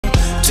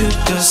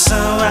tuko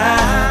sawa,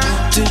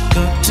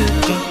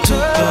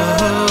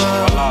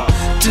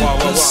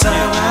 tuko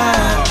sawa,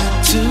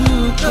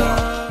 tuko.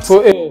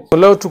 So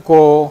leo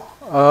tuko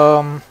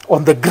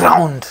on the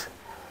ground.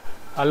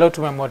 Leo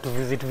tumeamua to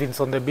visit Vinc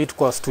on the beat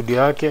kwa studio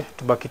yake,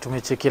 tubaki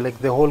tumecheki like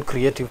the whole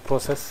creative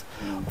process.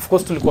 Of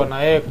course tulikuwa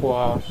na yeye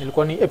kwa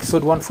ilikuwa ni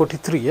episode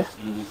 143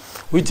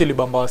 which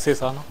ilibamba wase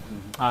sana.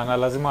 Na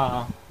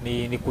lazima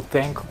ni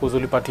kuthank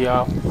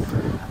kuzulipatia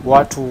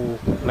watu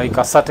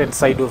like a certain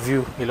side of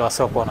you ile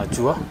wase wako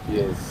wanajua.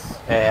 Yes.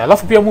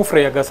 Alafu pia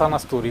mufurahiaga sana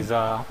stories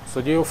za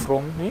sojo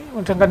from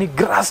unatanga ni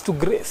grass to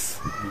grace.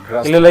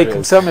 Ile like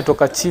msema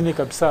ametoka chini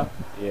kabisa.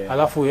 Yeah.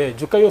 Alafu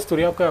juka hiyo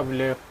story yako ya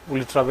vile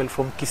uli travel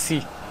from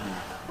Kisii.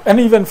 And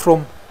even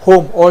from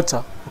home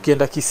Ocha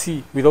ukienda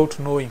Kisii without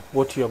knowing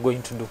what you are going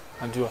to do.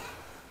 Unajua.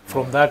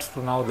 From that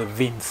to now the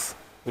Vinc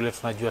vile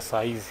tunajua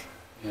saa hizi.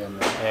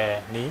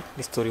 Yeah,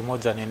 ni story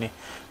moja nini.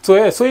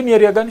 So hii ni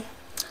area gani?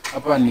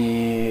 Hapa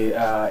ni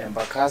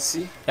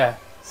Embakasi. Yeah.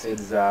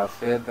 Side za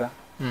fedha.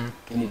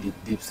 Kini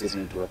deep state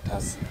into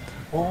Tasia.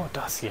 Oh,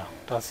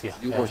 Tasia.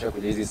 Yuko shaka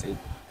hizi side.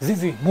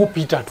 Zizi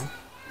mupita tu.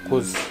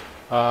 Cause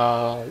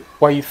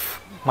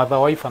mother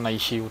wife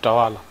anaishi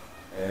Utawala.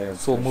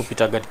 So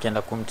mupita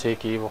kienda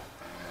kumcheki hivyo.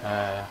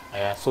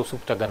 So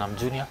supitaga na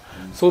mjunior.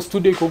 So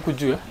studio iko huku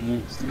juu.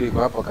 Studio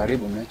iko hapa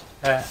karibu mimi.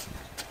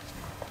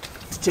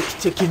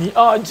 Cheki ni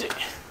aje.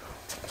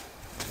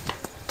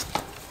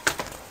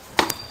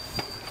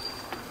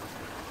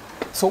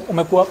 So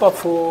umekuwa hapa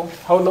for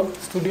how long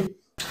studio?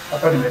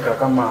 Hapa nimekaa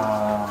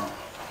kama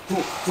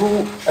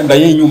tu anda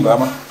hii nyumba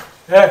ama.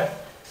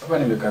 Hapa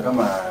nimekaa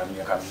kama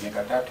miaka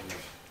 3 hivi.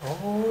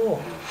 Oh.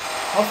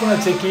 Hapo na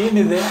cheki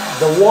ni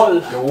the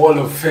wall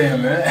of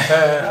fame.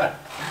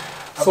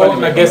 So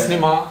na guess ni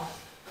ma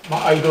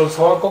idols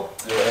wako.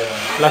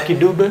 Lucky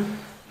Dube.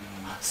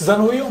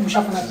 Sizana huyo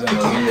mshafanya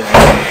kitu.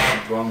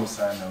 Mtu wangu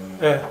sana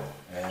huyo.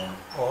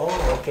 Oh,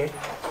 okay.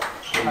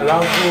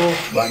 Alafu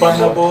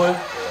Banda Boy,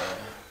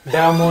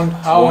 Diamond,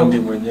 Howard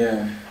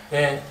mwenyewe.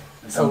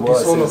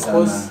 Sauti Sol of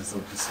course.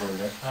 Sauti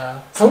Sol.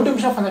 Sauti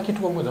mshafanya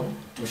kitu pamoja?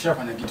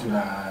 Tushafanya kitu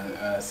na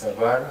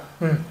Savara.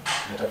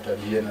 Natafuta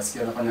dia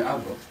nasikia anafanya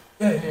album.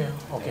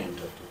 Okay.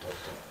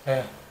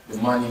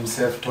 The man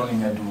himself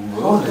Tony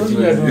Adungo.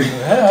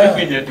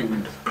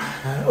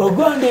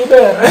 Ogwandi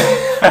bera.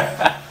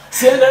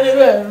 Sienda ni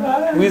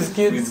bera.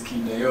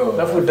 Wizkid yo.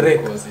 Alafu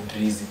Drake.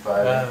 Drizi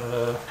pale.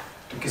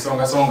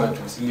 Tukisonga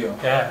tu, si ndio?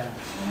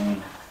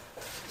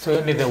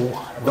 So ni the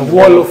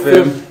wall of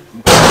fame.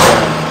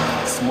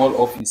 Small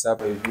office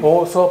hapa hivi.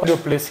 Oh, so hapa ndio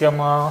place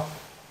ya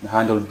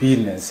handle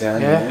business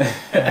yani.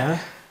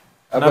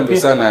 Hapa ndio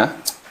sana.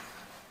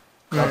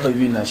 Hapa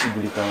hivi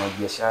nashughulika na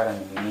biashara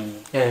ni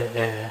nini?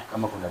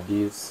 Kama kuna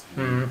deals.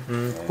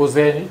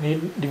 Because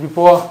ni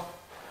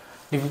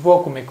vipoa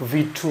kumake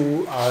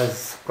vitu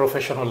as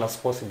professional as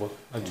possible.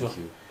 Najua.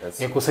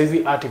 Kwa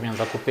saizi art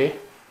imeanza kupe.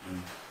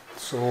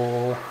 So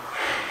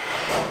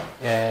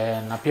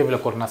na pia vile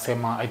kwa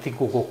tunasema I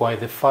think uko kwa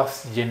the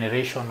first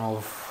generation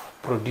of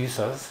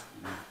producers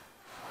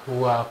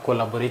who are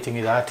collaborating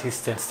with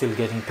artists and still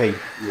getting paid.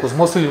 Because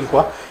mostly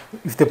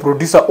if the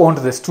producer owned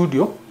the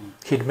studio,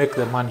 he'd make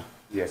the money.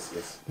 Yes.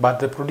 But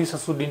the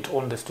producers who didn't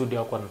own the studio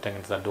hapo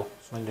wanatengeneza do.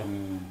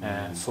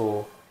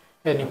 So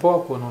ni poa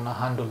kuona una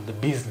handle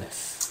the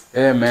business.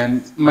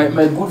 Man,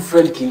 my good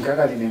friend King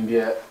Kaka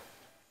aliniambia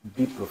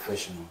be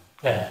professional.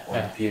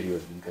 On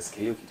period.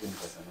 Nikasikia hiyo kitu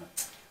nikasema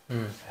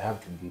I have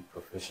to be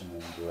professional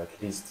and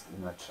at least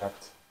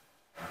attract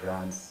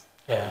brands.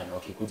 And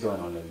wakikuja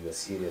wanaona you are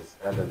serious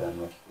rather than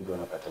wakikuja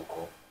wanapata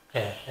uko.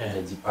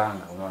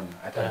 Unajipanga unaona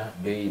hata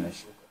bei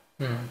inashuka.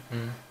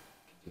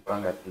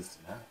 Ukijipanga at least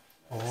na.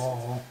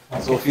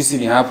 So ofisi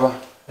ni hapa.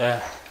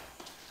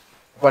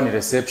 Hapa ni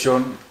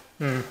reception.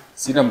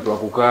 Sina mtu wa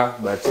kukaa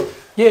but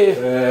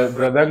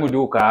brother yangu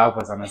ndio ukaa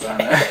hapa sana.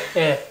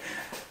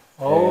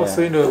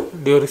 So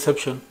ndio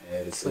reception.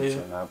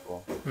 Reception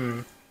hapo.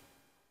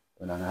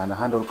 Ana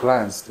handle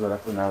clients tu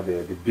alafu now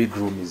the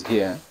bedroom is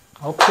here.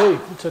 Okay,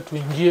 acha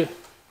tuingie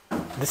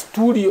the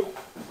studio.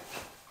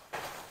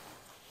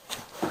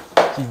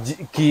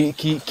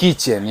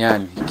 Kitchen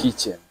yani,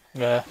 kitchen.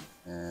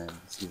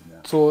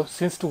 So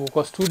since tuko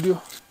kwa studio,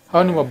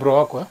 hao ni mabro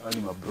wako Hao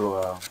ni mabro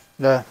wao.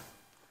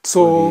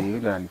 So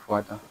yule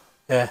ananifuata.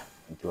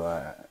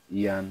 Anaitwa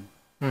Ian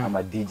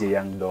ama DJ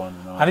Young Don.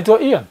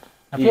 Anaitwa Ian.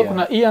 Na pia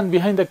kuna Ian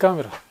behind the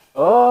camera.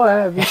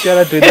 Big shout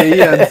out to the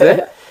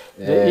Ians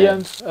The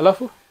Ians,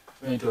 alafu?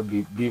 Anaitwa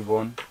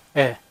Bivon.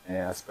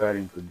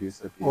 Aspiring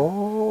producer pia.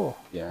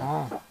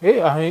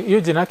 Hiyo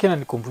jina yake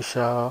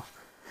inanikumbusha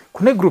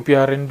kuna group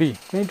ya R&B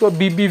inaitwa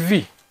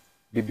BBV.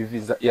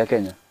 BBV ya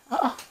Kenya.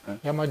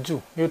 Ya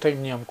majuu. Hiyo time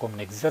ni amko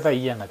mnex. Hata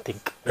Ian I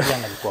think.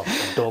 Ian alikuwa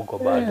mdogo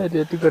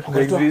bado.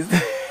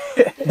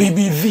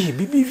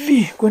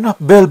 BBV. Kuna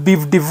Bell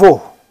Beef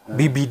Devo.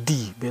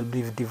 BBD, Bell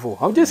Beef Devo.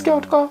 How just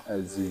get out?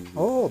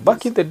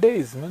 Back in the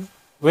days, man.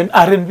 When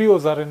R&B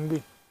was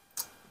R&B.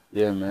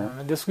 Yeah,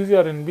 man. Just squeeze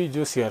R&B,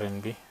 just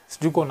R&B.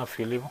 Sijui kwa na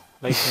feel hivyo.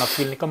 Like na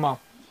feel ni kama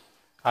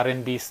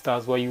R&B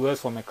stars wa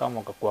US wamekama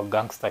wakakuwa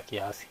gangster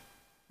kiasi.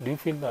 Do you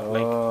feel that?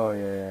 Oh,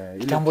 yeah.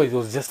 Kitambo it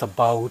was just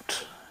about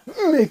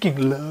making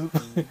love.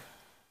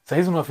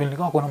 Saizi unafeel ni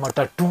kama kuna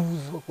matattoos,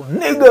 kuna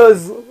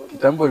niggas.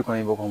 Kitambo ilikuwa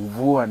inaimba kwa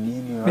mvua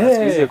nini,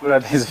 unasikia kula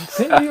hizo.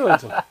 Si ndio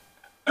tu.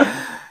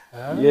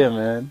 Yeah,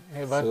 man.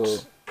 But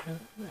So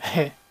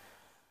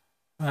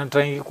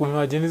nataka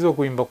kuimagine hizo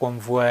kuimba kwa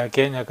mvua ya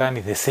Kenya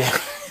kani the same.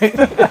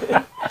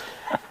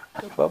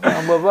 Papa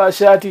ambavaa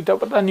shati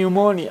utapata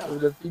pneumonia.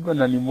 utapigwa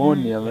na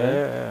pneumonia,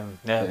 man.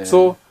 Yeah.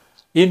 So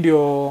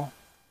indio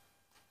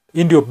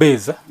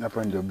base.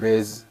 Hapa ndio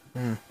base.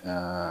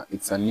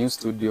 It's a new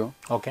studio.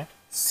 Okay.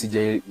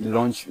 Sija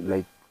launch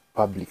like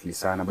publicly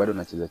sana, bado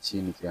nacheza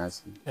chini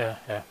kiasi.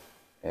 Yeah.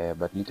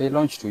 But nitai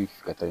launch tu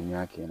ikifika time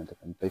yake,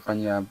 nataka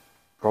nitaifanya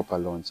proper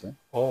launch.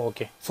 Oh,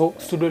 okay. So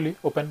studio li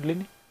open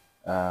lini?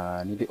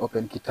 Nili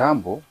open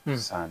kitambo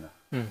sana.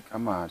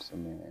 Kama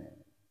tuseme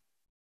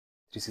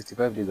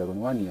 365 days ago,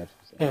 1 year.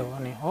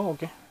 Oh,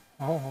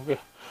 okay.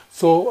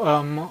 So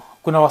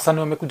kuna wasanii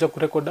wamekuja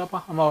kurekod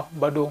hapa ama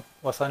bado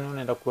wasanii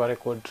wanaenda kuwa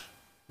record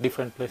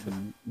different places?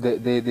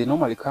 They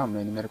normally come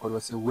na nimerekodi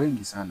wase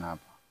wengi sana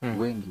hapa.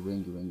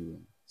 Wengi.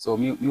 So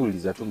mi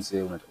uliza tu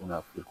msee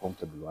una feel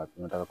comfortable wapi?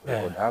 Unataka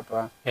kurekod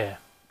hapa?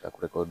 Unataka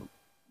kurekod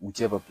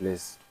whichever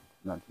place.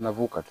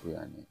 Tunavuka tu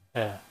yani.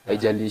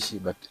 Haijalishi,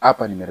 but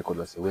hapa nimerekodi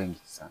wase wengi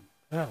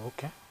sana.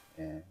 Okay.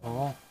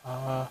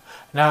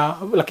 Na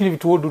lakini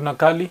vitu wodu na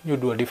kali you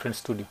do a different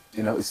studio.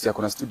 Si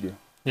kuna studio.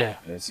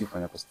 Si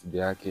ufanya kwa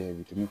studio yake,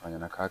 vitu mimi fanya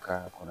na kaka,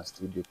 kuna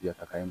studio pia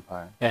kaka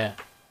Empire.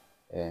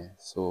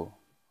 So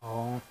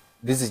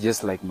this is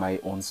just like my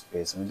own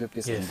space. Unajua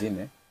place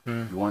nyingine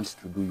you want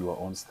to do your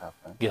own stuff.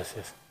 Yes.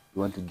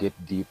 You want to get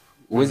deep.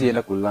 Uwezi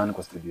enda kulearn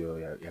kwa studio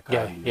ya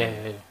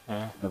kali.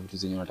 Na vitu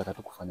zenye unataka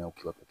tu kufanya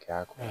ukiwa peke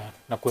yako.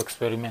 Na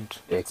ku-experiment.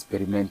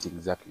 Experimenting,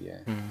 exactly.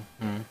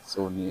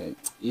 So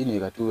hii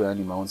ni tu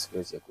yani my own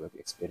space ya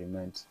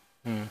ku-experiment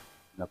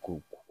na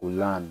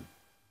ku-learn.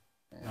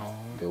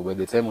 By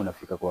the time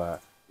unafika kwa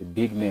the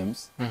big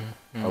names,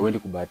 hauendi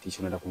kubahatisha,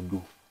 unaenda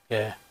kudu.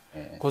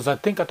 Because I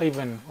think that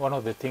even one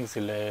of the things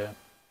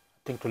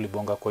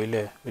tulibonga kwa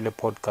ile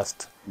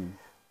podcast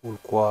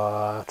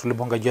ulikuwa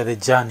tulibonga juu the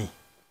journey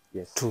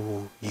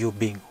to you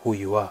being who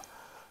you are.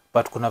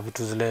 But kuna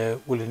vitu zile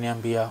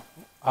uliniambia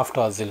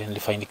afterwards zile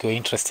nilifind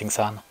interesting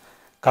sana.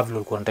 Kabla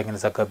ulikuwa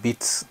unatengeneza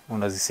beats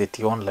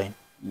unaziseti online.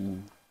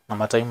 Na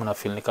matime una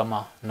feel ni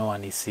kama no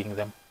one is seeing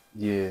them.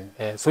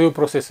 So hiyo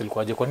process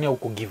ilikuwaje? Kwa nini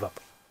huku give up?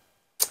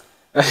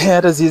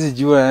 Hata siwezi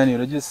jua yani,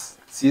 unajua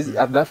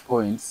at that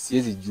point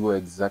siwezi jua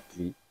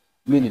exactly.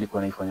 Mimi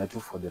nilikuwa naifanya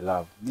tu for the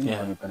love. Mimi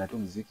nilikuwa napenda tu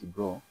muziki,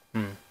 bro.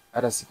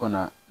 Hata siko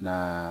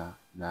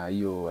na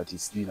hiyo ati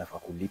sijui nafaa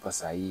kulipa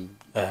sahi.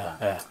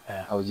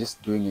 I was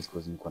just doing it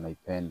because nilikuwa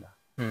naipenda.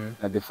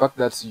 Na the fact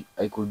that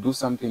I could do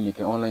something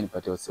nike online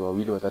pate wase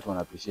wawili watatu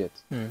wana appreciate.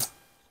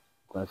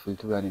 Kuna feel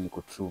tu yani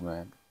niko true,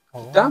 man.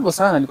 Kitambo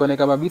sana nilikuwa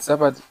naeka beats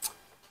hapa.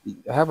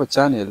 I have a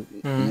channel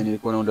yenye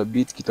nilikuwa naunda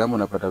beat kitambo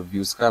napata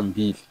views kama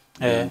 2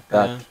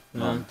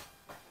 3.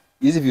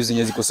 Hizi views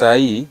zenye ziko saa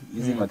hii,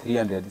 hizi ma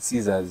 300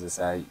 si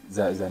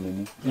za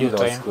nini?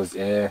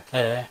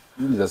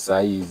 Hizi za saa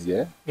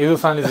hizi hizo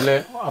sana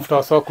zile after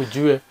wasawa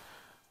kujue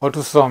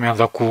watu sasa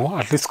wameanza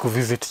at least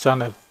visit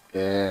channel.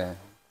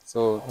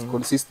 So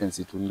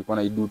consistency tu nilikuwa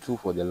na do too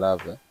for the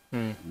love.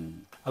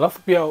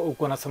 Alafu pia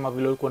uko nasema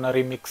vile ulikuwa na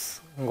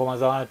remix ngoma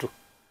za watu.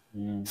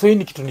 So hii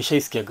ni kitu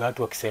nishaisikia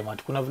watu wakisema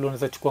ati kuna vile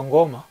unaweza chukua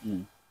ngoma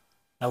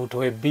na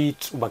utoe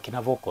beat ubaki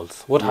na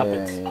vocals. What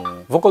happens?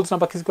 Vocals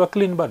zinabaki zikiwa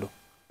clean bado?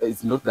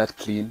 It's not that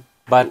clean,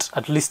 but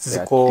at least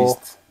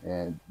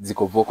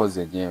ziko vocals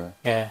zenyewe.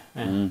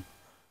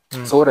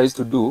 So what I used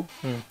to do,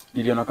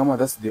 niliona kama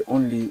that's the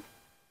only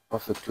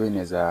perfect way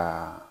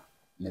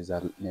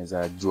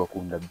neza jua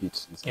kuunda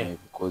beat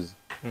because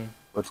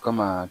watu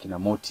kama kina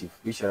Motive,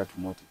 Bishara to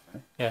Motive.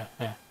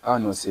 Hao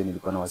ni wase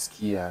nilikuwa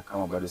nawasikia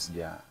kama bado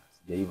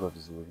sijaiva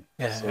vizuri.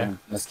 So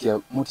nasikia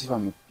Motive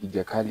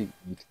amepiga kali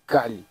beat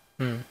kali.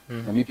 Na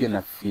mimi pia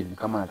na feel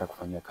kama nataka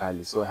kufanya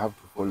kali, so I have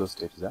to follow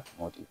steps za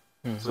Motive.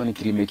 So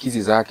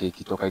nikirimekizi zake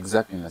ikitoka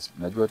exactly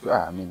najua tu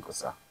mimi niko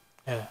sawa.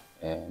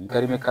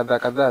 Nikarime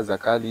kadhaa za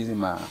kali hizi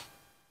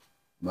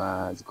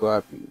ziko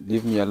wapi?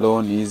 Leave Me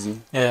Alone hizi.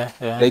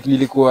 Like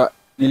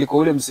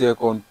nilikuwa ule msee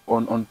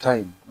on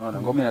time.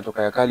 Unaona ngoma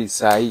inatoka ya kali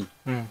saa hii.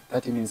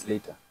 30 minutes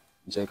later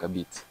nishaika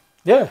beat.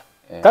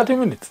 30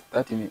 minutes.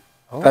 30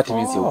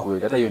 minutes ya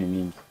ukweli. Hata hiyo ni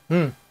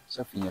mingi.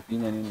 Shafinya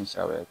nini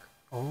nishaweka.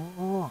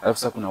 Alafu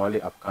sasa kuna wale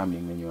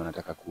upcoming wenye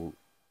wanataka ku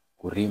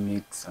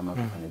remix ama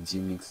kufanya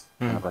G-mix.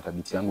 Napata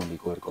beat yangu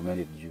niko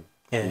recommended juu.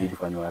 Ili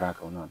kufanywa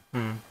haraka, unaona.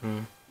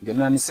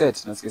 Ndio ni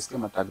set, nasikia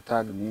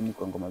matag nini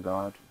kwa ngoma za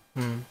watu.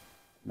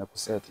 Na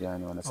kuset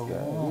yani wanasikia.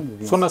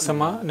 So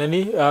nasema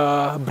nani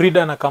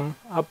Breeder na come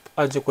up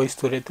aje kwa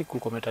historia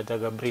kulikuwa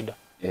metajaga Breeder.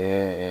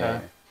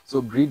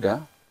 So Breeder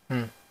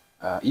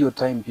hiyo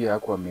time pia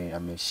hakuwa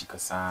ameshika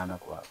sana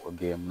kwa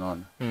game,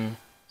 unaona.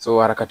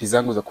 So harakati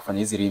zangu za kufanya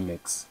hizi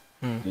remix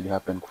nili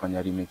happen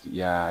kufanya remake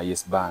ya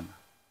Yes Bana.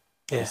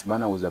 Yes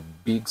Bana was a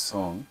big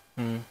song.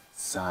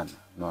 sana,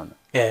 unaona.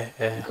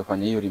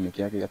 Nikafanya hiyo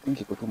remake yake, I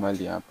think iko tu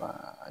mahali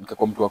hapa.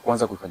 Nikakuwa mtu wa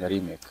kwanza kufanya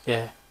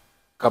remake.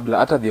 Kabla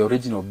hata the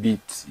original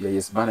beat ya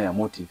Yes Bana ya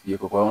Motive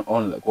yeko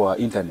kwa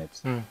internet,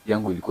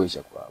 yangu ilikuwa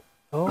ishakuwa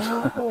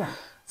hapo.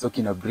 So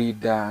kina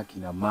Breeder,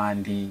 kina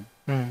Mandi,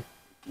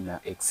 kina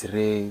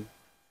X-Ray,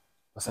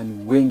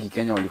 wasanii wengi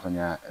Kenya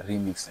walifanya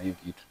remix na hiyo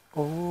kitu.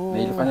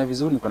 Na ilifanya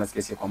vizuri, nilikuwa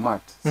nasikia kwa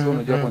Matt. So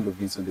unajua hapo ndio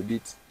Vinc on the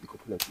Beat, iko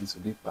tu like Vinc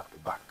on the Beat back to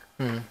back.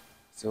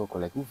 So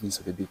kwa like Vinc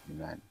on the Beat ni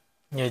nani?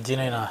 Yeah,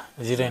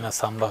 jina ina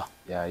samba.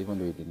 Yeah, even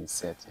though it didn't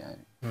set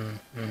yani.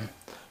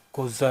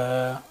 Cause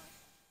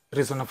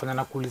reason nafanya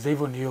na kuuliza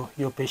hivyo ni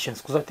hiyo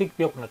patience. Cause I think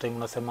pia kuna time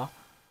unasema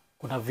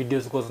kuna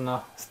videos ziko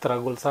zina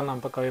struggle sana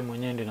mpaka wewe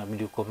mwenyewe ndio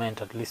inabidi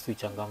comment at least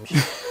uchangamshe.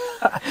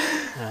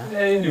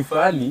 Ni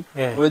funny.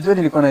 Unajua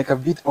nilikuwa naweka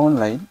beat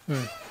online.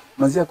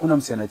 Mazia kuna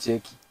msichana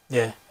cheki.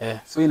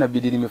 So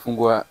inabidi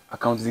nimefungua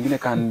account zingine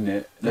kama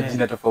 4 na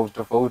jina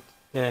tofauti.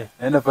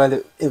 Naenda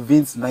pale,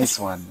 Vince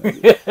nice one.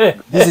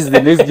 This is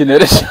the next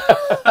generation.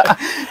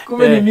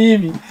 Kumbe ni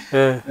mimi.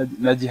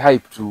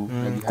 Najihype tu.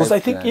 Because I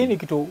think hii ni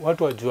kitu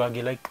watu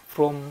wajuage like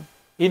from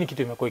hii ni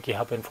kitu imekuwa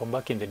happen from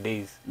back in the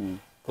days.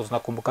 Because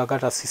nakumbuka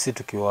hata sisi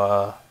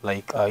tukiwa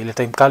like ile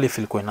time Calif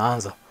ilikuwa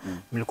inaanza,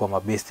 nilikuwa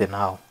mabeste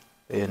now.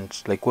 And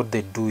like what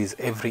they do is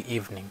every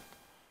evening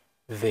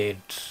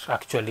they'd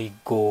actually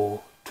go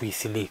to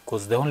Isili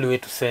because the only way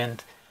to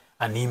send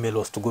an email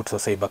was to go to a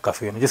cyber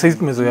cafe. Unajua sasa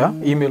tumezoea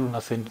email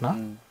una send na.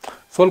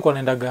 So walikuwa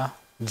wanaendaga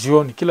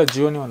jioni, kila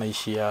jioni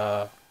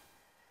wanaishia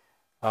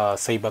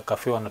cyber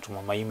cafe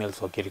wanatuma ma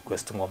emails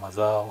wakirequest ngoma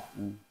zao.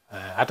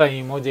 Hata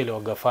hii moja ile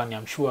wagafani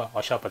I'm sure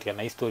washapatia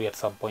na history at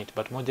some point,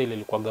 but moja ile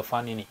ilikuwa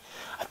gafani ni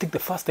I think the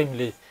first time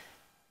ile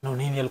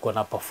nini alikuwa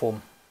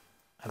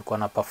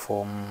na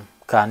perform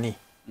Kani.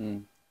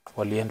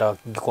 Walienda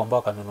Gikomba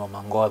wakanunua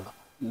mangodha.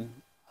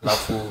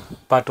 Alafu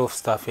part of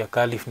staff ya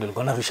Calif ndio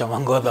alikuwa anarusha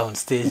mangodha on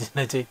stage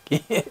na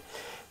cheki.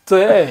 So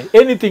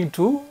anything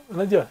to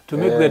unajua to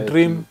make the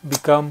dream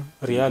become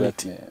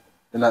reality.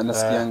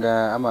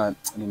 Nasikianga ama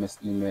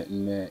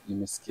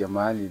nimesikia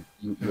mahali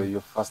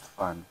your first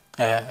fan.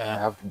 I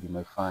have to be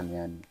my fan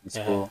yani.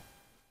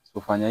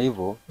 Nisipofanya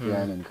hivyo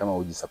yani ni kama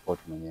ujisupport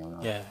mwenyewe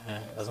unaona.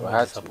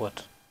 Lazima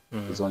support.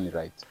 It's only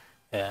right.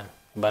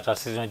 But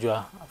as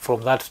unajua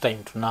from that time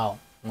to now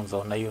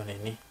mzaona hiyo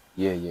nini?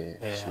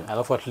 Sure.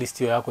 Alafu at least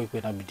hiyo yako iko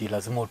inabidi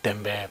lazima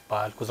utembee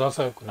pale. Kwa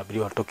sasa kunabidi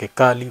watoke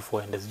Calif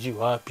waende sijui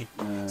wapi.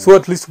 So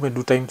at least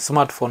umedu time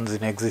smartphones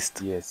in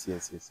exist. Yes.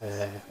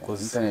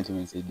 Internet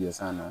imesaidia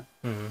sana.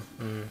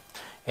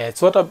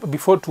 So hata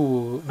before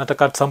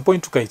nataka at some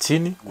point tukae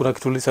chini, kuna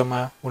kitu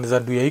ulisema unaweza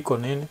duya iko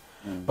nini.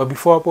 But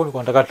before hapo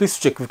nilikuwa nataka at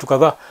least check vitu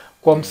kadhaa.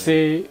 Kwa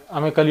mse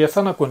amekalia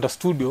sana kwenda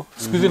studio,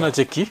 siku hizi na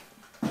cheki.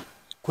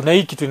 Kuna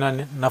hii kitu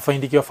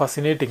nafaindikiwa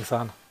fascinating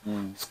sana.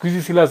 Siku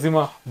hizi si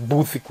lazima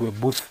booth ikuwe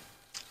booth.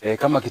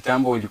 Kama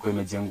kitambo ilikuwa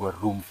imejengwa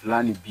room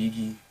fulani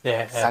bigi,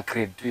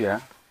 sacred tu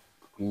ya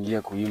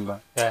kuingia kuimba.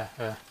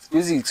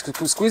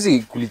 Siku hizi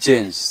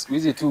kulichange. Siku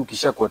hizi tu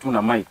ukishakuwa tu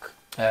na mic.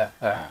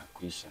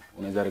 Kuisha.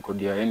 Unaweza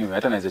rekodia anyway,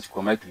 hata naweza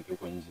chukua mic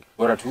nikiwa nje.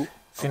 Bora tu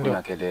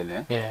kuna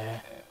kelele.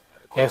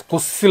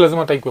 Si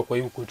lazima taikwe kwa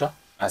hiyo ukuta.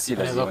 Si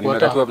lazima.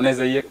 Nimekatoa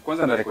naweza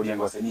kwanza na rekodia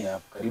ngoma wasanii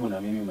hapo. Karibu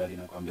na mimi mali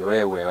nakwambia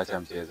wewe acha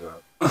mchezo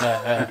hapo.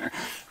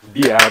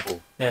 Bia hapo.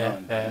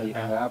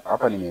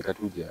 Hapa nimeweka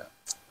tu ja.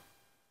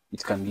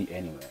 It can be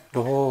anywhere.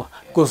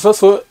 Because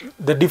so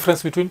the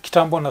difference between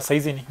kitambo na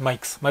saizi ni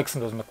mics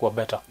ndio zimekuwa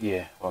better.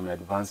 Wame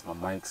advance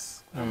ma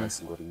mics,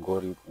 mics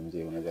ngori huko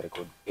nje unaweza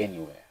record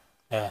anywhere.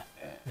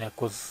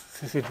 Because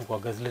sisi tulikuwa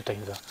gazile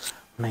times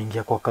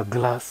unaingia kwa ka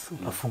glass,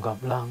 unafunga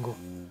mlango.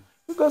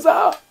 Because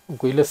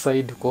uko ile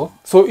side ko.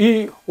 So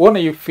hii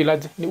one you feel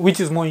which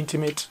is more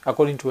intimate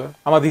according to her?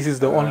 Ama this is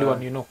the only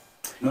one you know?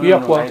 No,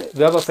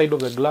 the other side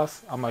of the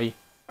glass ama hii?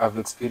 I've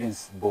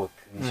experienced both.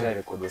 Nisha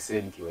record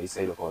wasee nikiwa hii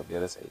side kwa the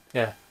other side.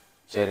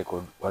 Nisha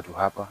record watu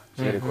hapa,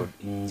 nisha record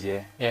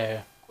nje.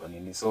 Kwa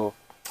nini? So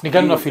ni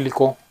gani una feel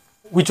iko?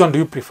 Which one do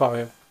you prefer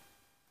wewe?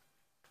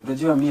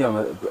 Unajua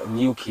mimi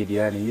new kid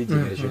yani hii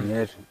generation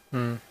yetu.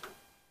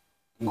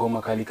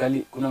 Ngoma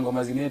kali kuna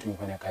ngoma zingine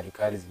tumefanya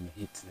kali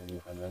zimehit na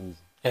zimefanywa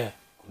nje.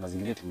 Kuna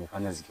zingine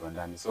tumefanya zikiwa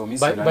ndani. So mimi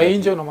sana by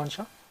nje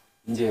unamaanisha?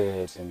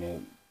 Nje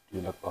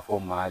tunaenda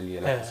kuperform mahali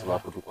alafu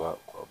hapo tu kwa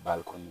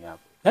balcony hapo.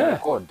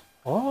 Record.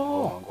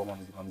 Ngoma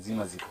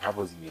mzima ziko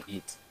hapo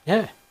zimehit.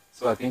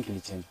 So I think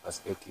it change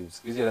perspectives.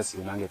 Siku hizi hata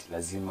sionange ati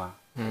lazima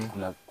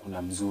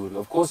kuna mzuri.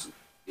 Of course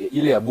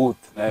ile ya booth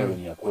nayo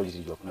ni ya quality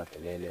ndio kuna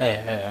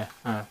kelele.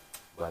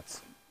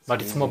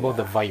 But it's more about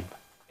the vibe.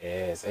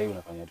 Sasa hivi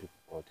unafanya tu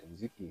pote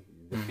muziki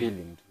the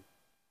feeling tu.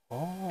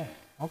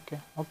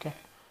 Okay.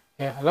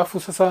 Alafu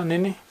sasa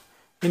nini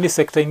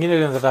sector nyingine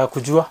ile nataka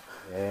kujua.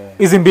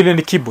 Hizi mbili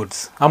ni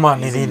keyboards ama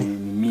ni nini?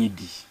 Ni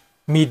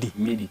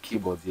MIDI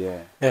keyboards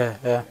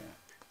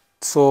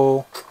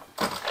So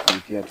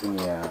pia tu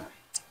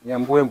ya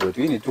mbwembwe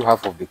tu, hii ni tu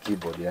half of the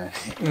keyboard yani.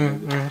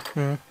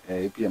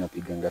 Pia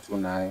napiganga tu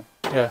nayo.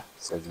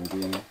 Saa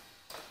zingine.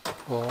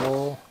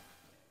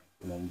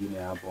 Kuna nyingine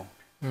hapo.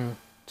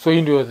 So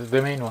hii ndio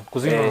the main one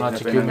kuzima na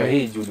chikiume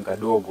hii juu ni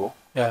kadogo.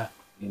 Yeah.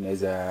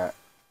 Inaweza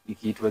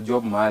ikiitwa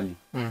job mahali.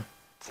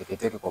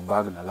 Seketeke kwa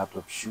bag na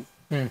laptop shoe.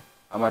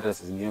 Ama hata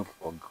saa zingine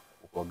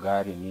kwa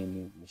gari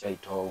nini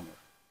umeshaitoa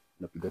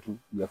unapiga tu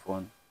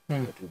earphone piga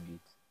tu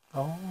beat.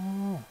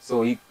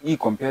 So hii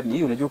compared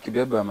hii unajua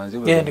ukibeba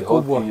manziwa ni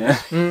kubwa.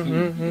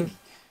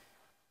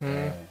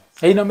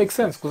 Ina make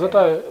sense because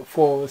hata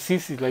for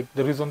sisi like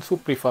the reason so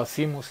prefer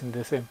simu in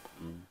the same.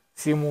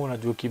 Simu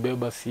unajua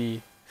ukibeba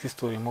si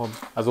story mob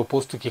as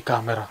opposed to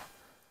kikamera.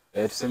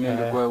 Tuseme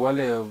ingekuwa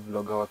wale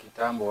vlogger wa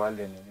kitambo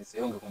wale nini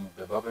sasa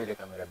ungekumbeba hapa ile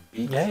kamera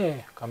big.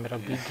 Kamera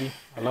big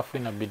alafu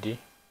inabidi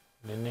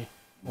nini.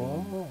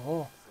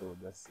 So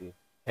that's it.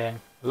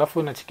 Alafu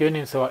unachikiwa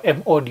ni sawa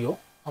M audio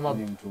ama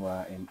ni mtu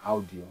wa M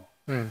audio.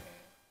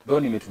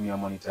 Though nimetumia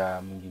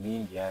monitor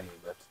mingi yani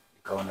but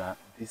nikaona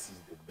this is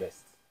the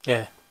best.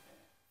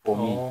 For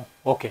me.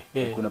 Okay.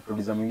 Kuna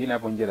producer mwingine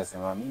hapo nje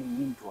anasema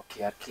mimi mtu wa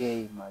KRK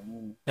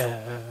manini.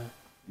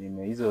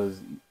 Nime hizo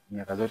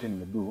miaka zote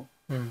nimedu.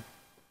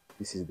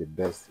 This is the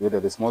best.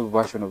 Whether the small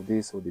version of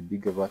this or the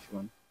bigger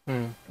version.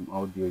 M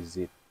audio is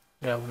it.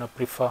 Una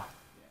prefer.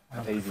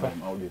 Hata hizi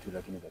M audio tu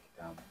lakini za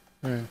kitambo.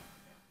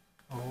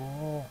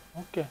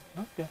 Okay.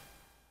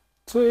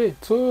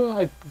 So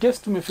I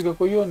guess tumefika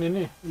kwa hiyo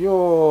nini?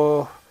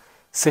 Hiyo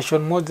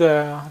session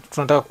moja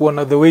tunataka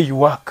kuona the way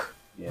you work.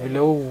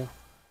 Vile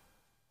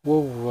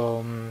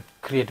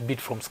create beat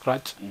from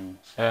scratch.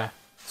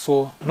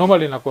 So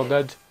normally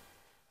inakuagaje?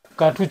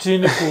 Kaa tu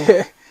chini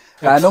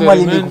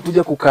normally ni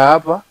kukuja kukaa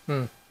hapa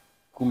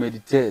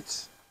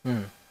kumeditate.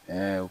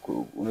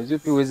 Unajua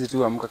pia uwezi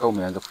tu amka kama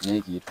umeanza kufanya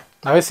hiki kitu.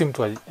 Na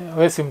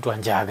wewe si mtu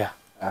anjaga.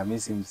 Mimi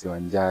si mtu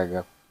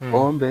anjaga.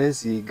 Pombe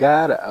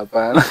sigara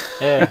hapana.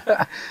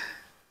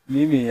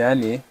 Mimi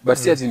yani but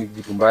si ati ni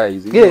kitu mbaya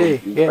hizi.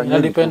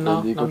 Depend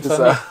na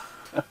msanii.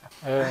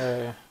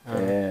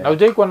 Na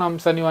ujai kwa na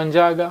msanii wa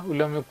njaga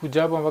ule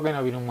amekuja hapa mpaka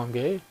inabidi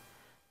umwambie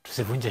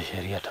tusivunje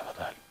sheria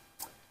tafadhali.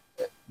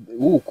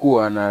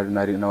 Kuwa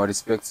na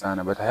respect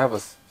sana but I have a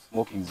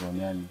smoking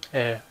zone yani.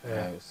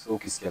 So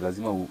ukisikia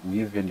lazima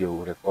uive ndio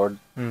urecord.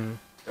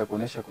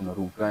 Itakuonesha kuna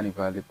room fulani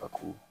pale pa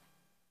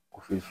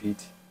kufeel fit.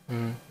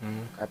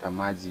 Kata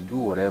maji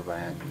do whatever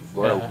yani.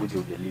 Bora ukuje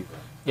udeliver.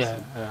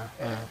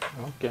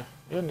 Okay.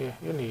 Hiyo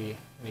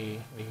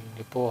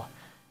ni poa.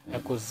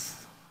 Because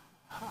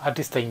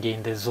artist inge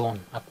in the zone,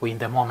 ako in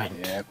the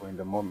moment. Ako in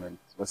the moment.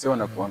 Wase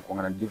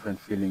wanakuwa na different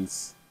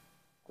feelings.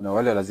 Kuna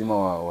wale lazima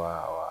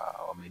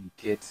wa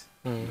meditate,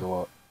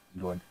 ndio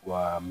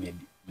wa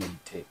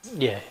meditate.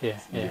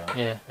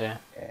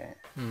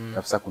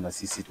 Kabisa kuna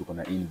sisi tuko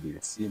na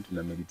inbuilt, si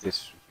tuna meditate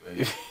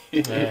tukiwa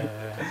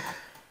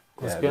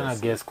hivi. Na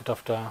guess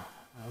kutafuta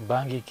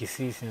bangi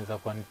kisisi inaweza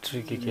kuwa ni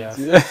tricky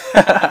kiasi.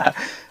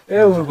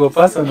 Uko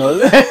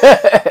personal.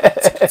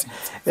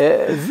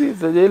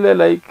 Ile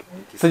like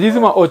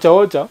sajizima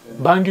ocha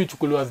bangi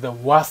uchukuliwa as the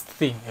worst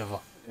thing ever.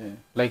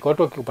 Like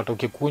watu wakipata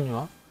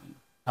ukikunywa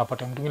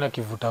napata mtu mwingine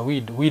akivuta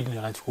weed ndio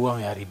anachukua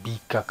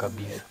ameharibika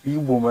kabisa.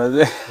 Ibo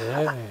maze.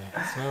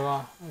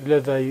 Sema ile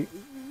za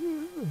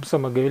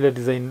msema ile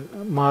design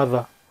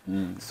mother.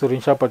 Story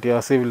nishapatia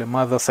ya vile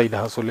mother side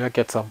hustle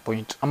yake at some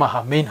point ama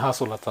her main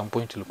hustle at some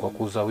point ilikuwa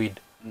kuuza weed.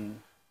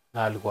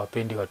 Na alikuwa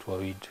apendi watu wa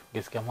weed.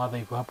 Ngesikia mother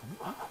yuko hapo.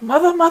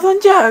 Mother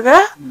njaga.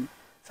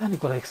 Sasa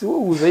niko like si wewe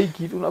uuza hiki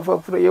kitu unafaa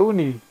kufurahia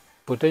uni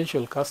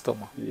potential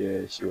customer.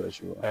 Sure.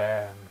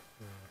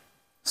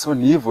 So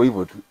ni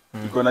hivyo tu.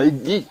 Niko na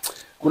hii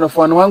kuna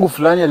fan wangu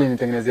fulani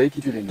alinitengenezea hiki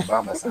kitu ile ni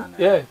bamba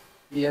sana.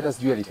 Hii hata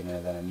sijui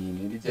alitengeneza na nini.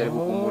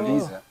 Nilijaribu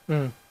kumuuliza.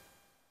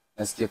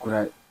 Nasikia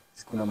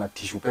kuna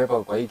matishu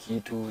paper kwa hii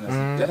kitu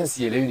na hata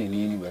sielewi ni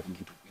nini kwa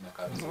kitu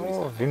inakaa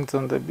vizuri. Vinc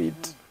on the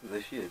beat.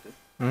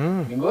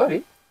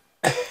 Ngori.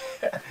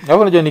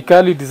 Hapo unajua ni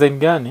kali design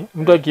gani?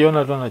 Mtu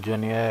akiona tu anajua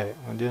ni wewe.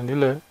 Unajua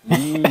ndile.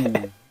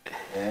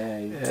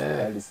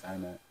 Kali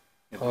sana.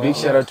 Big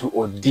shout out to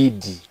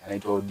Odidi.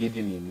 Anaitwa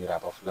Odidi ni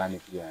rapper fulani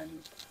pia yani.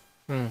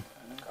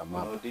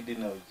 Kama Odidi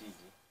na Ojiji.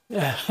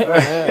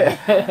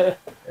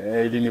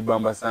 Ili ni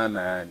bamba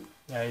sana yani.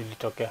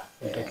 Ilitokea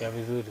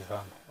vizuri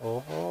sana.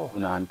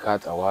 Kuna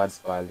Uncut Awards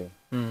pale.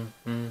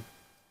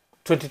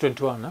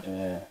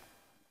 2021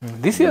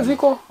 This year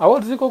ziko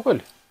awards ziko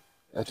kweli?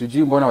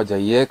 Hatujui mbona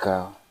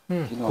hawajaiweka.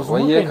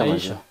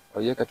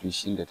 Waiweka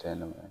tuishinde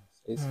tena.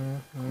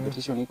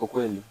 Competition iko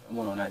kweli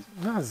ama unaonaje?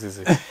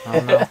 Zizi.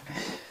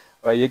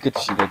 Waiweke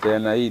tushinde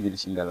tena, hii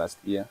nilishinda last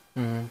year.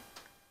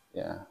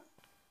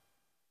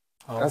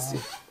 Kasi.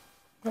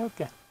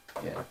 Okay.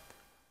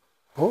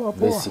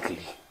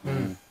 Basically.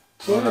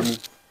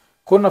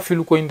 Kuna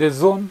feel kwa in the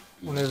zone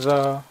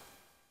unaweza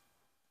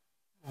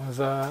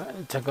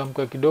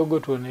changamka kidogo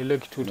tuone ile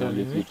kitu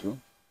utalini.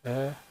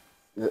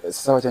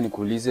 Sasa wacha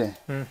nikuulize.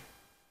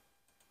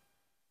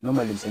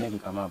 Normally msanii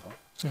kama hapa.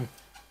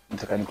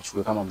 Nataka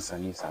nikuchukue kama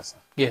msanii sasa.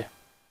 Of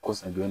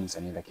course najua ni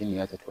msanii lakini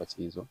acha tuache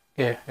hizo.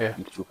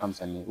 Nikuchukue kama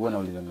msanii. Huwa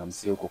nauliza na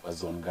msee uko kwa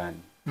zone gani?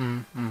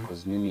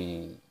 Because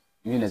mimi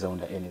naweza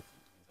unda anything.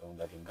 Naweza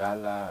unda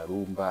lingala,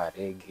 rumba,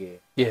 reggae.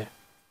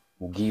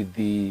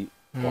 Mugithi,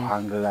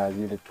 Ohangla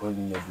zile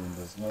trolling ya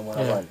windows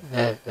unaona wale.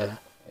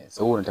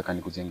 So unataka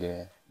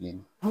nikujenge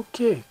nini?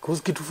 Okay,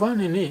 cause kitu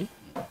fani ni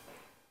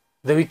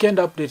the weekend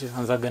update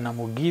inaanzaga na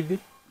Mugithi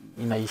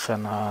inaisha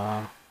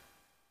na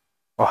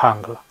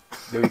Ohangla.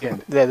 The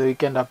weekend. The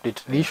weekend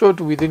update. Ni show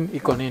tu within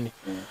iko nini?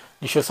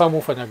 Ni show samu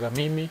ufanyaga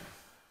mimi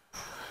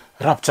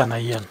Rapture na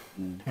Ian.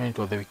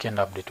 Into the weekend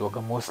update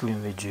waga mostly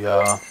in the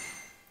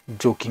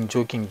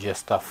joking jia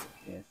stuff.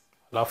 Yes.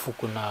 Alafu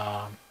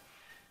kuna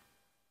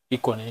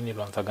iko nini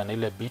luanzaga na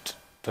ile beat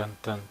tan.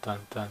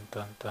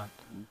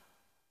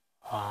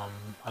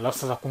 Alafu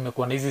sasa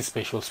kumekuwa na hizi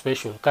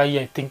special kai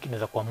I think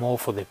inaweza kuwa more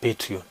for the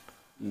Patreon.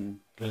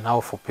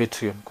 Now for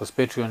Patreon because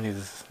Patreon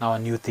is now a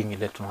new thing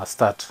ile tuna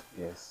start.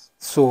 Yes.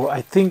 So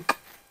I think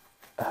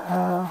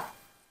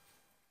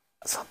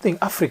something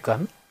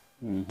African.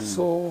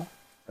 So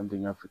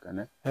something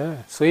African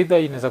so either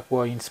inaweza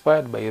kuwa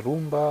inspired by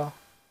rumba,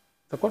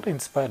 itakuwa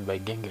inspired by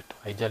gengeto,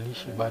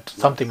 haijalishi but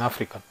something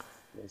African.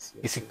 Yes.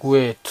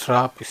 Isikue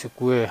trap,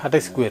 isikue hata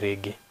isikue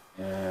reggae.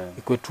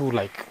 Ikue tu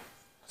like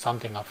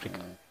something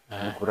African.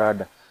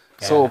 Kurada.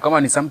 So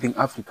kama ni something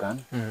African,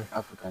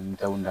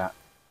 nitaunda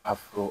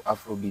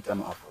Afrobeat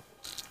ama Afro.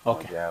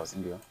 Okay. Yeah,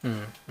 ndio.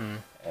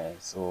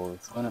 So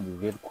it's gonna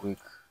be real quick.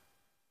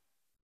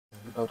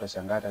 Ndipo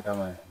utashangata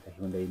kama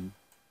nitaunda in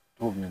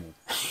 2 minutes.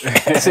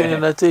 Sasa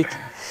ninacheki.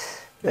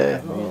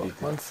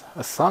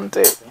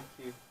 Asante.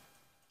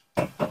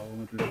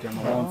 Umetuletea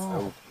mamonster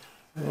huko.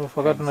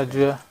 Fakati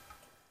tunajua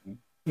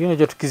hiyo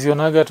unajua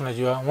tukizionaga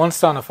tunajua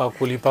monster anafaa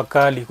kulipa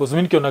kali kwa sababu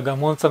mimi nikionaga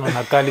monster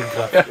na kali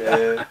graph.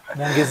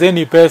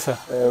 Muongezeni pesa.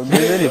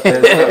 Ongezeni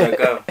pesa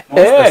amekaa.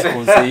 Monster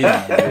sponsor hii.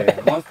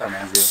 Monster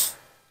manze.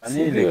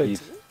 Ani ile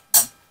kitu.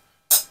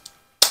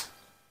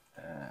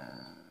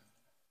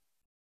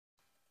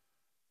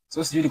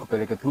 So sijui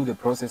nikupeleke through the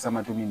process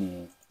ama tu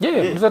mimi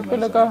Yeah,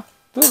 nitapeleka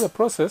through the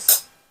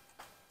process.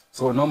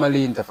 So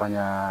normally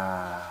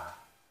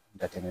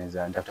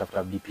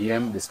nitatengeneza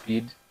BPM, the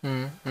speed.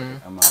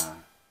 Ama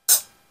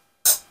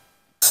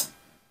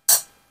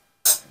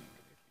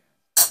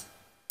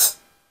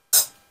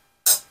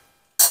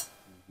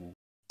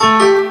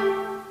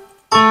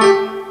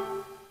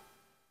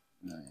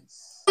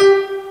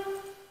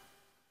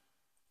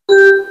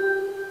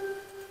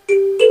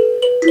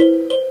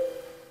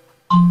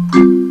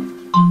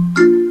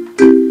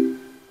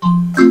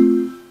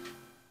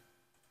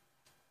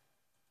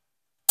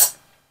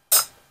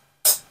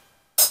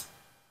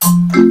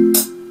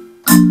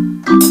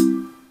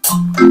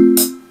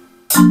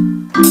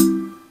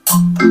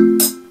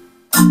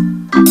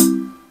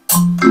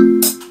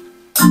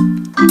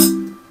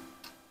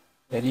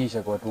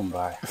kwa tu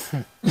mbaya.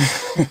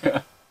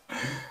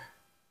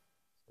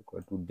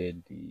 Kwa tu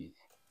dead.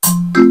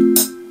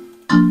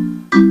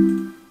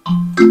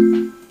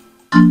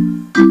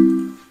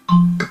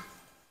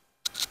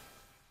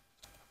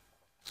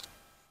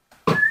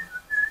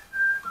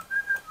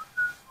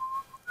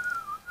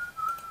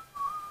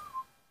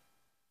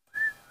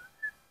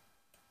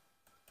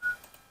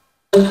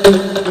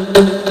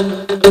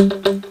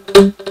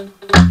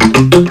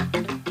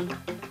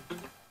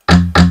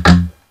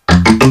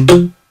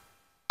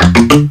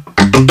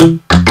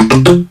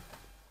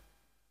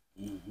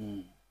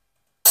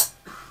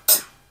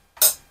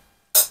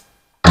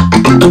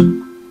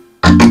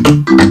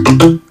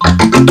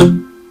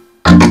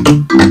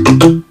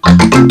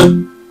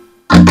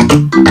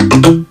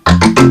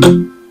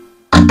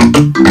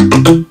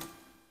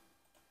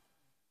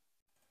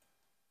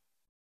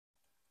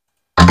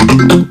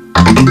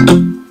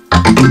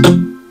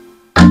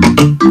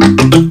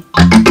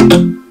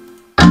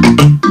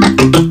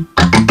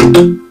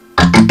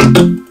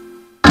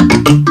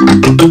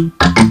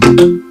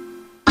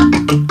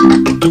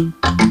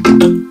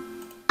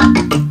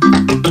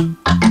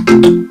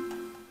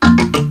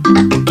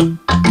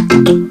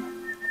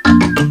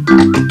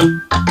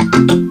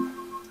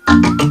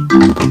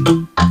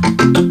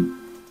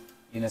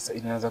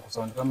 Inaanza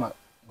kusound kama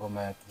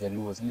ngoma ya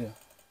Kijaluo, si ndio?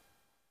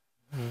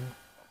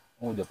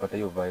 Hujapata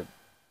hiyo vibe.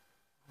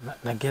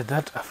 Na get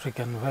that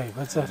African vibe.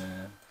 What's that?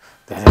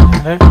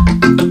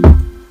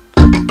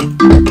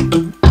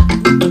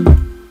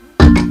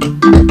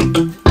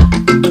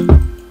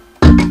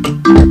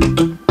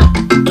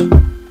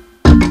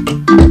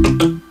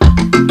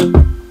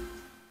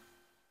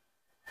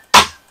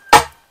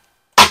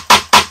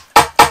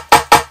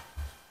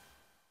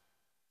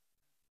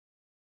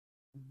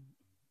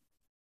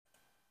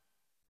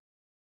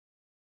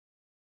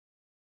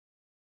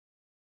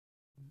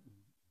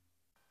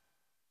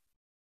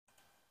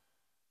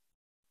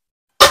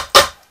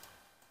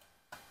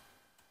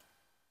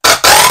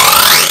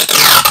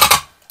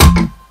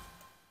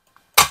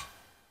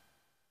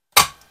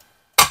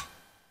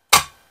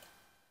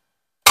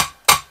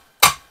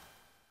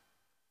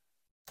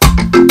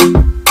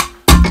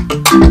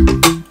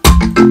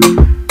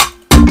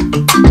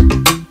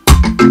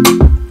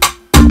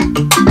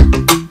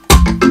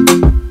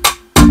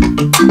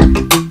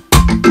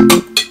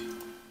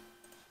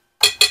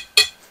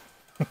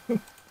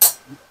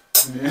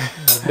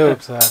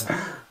 Dope sana.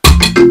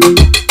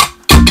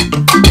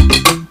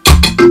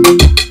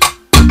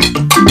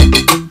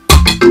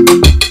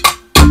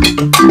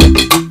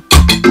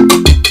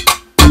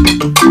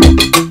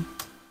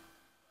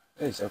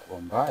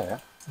 Ishakuwa mbaya.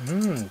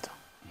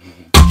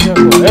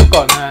 Ishakuwa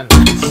eko nani.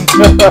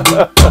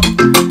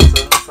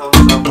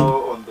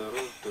 Somehow on the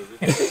road to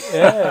it.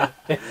 Yeah.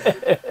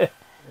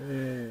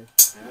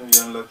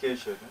 You're on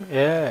location.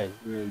 Yeah.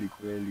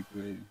 Kweli.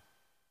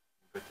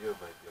 But you're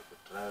by your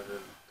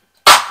travel.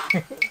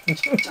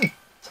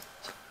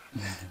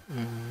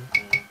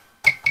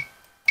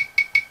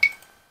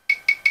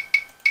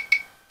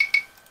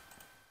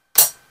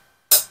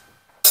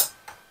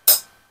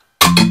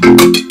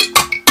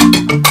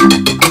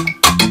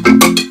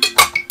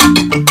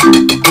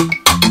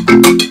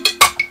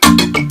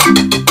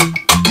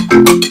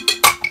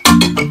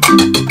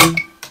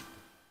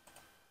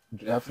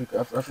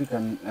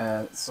 African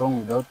song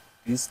without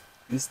this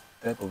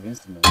type of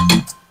instrument.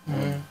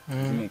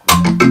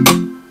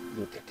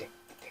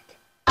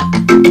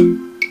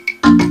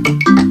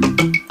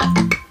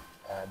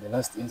 The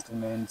last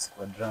instruments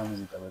kwa drums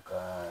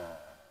itaweka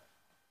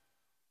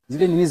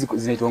zile nini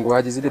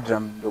zinaitwa zile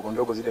drum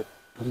ndogo zile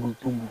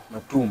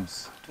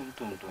matums.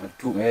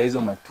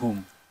 Hizo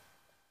matum.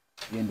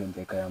 Hiyo ndio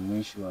ndeka ya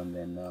mwisho and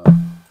then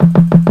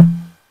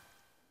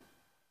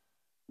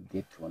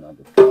get to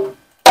another drum.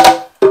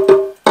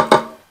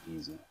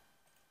 Easy.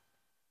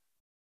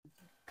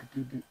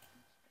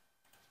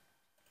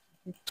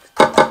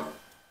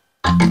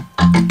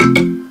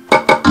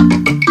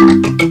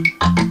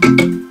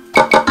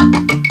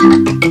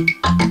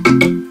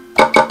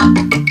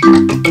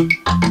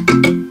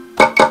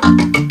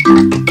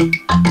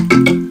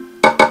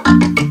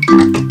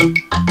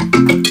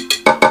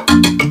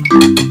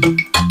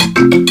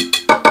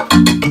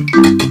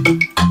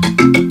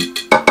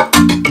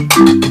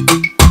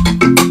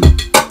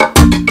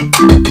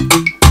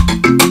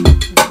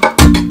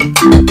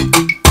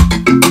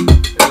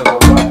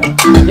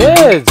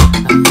 Yes.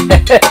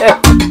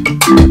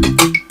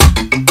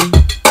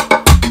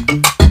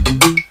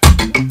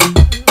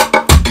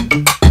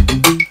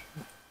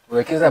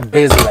 Wekeza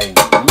baseline.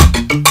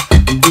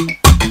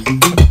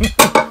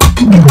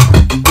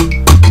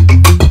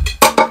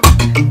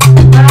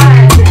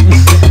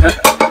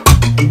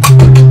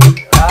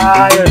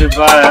 Hiyo ni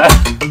baya.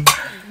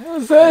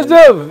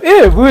 Sasa,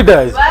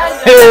 Buddhas.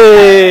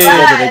 Hey.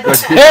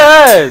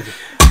 Yes.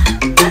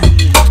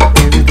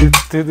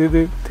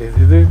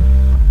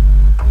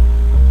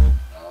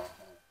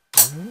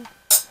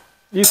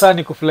 Isa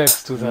ni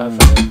kuflex tu sasa.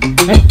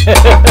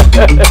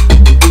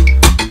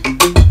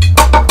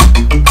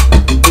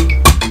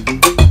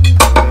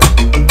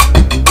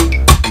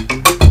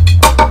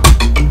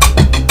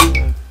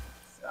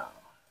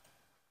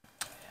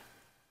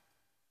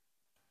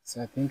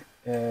 So I think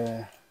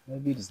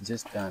maybe it's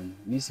just done.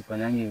 Mimi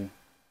sifanyangi,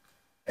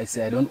 I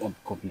say I don't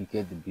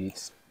complicate the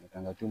beats.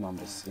 Nikanga tu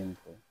mambo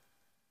simple.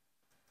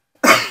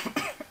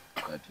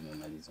 Kwa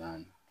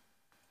tunamalizana.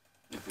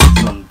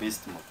 It's on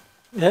beast mode.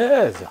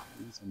 Yes.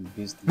 It's on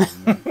beast mode.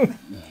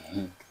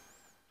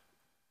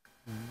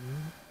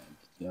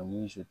 Kitu ya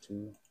mwisho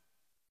tu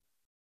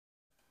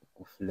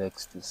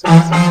kuflex tu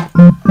sasa.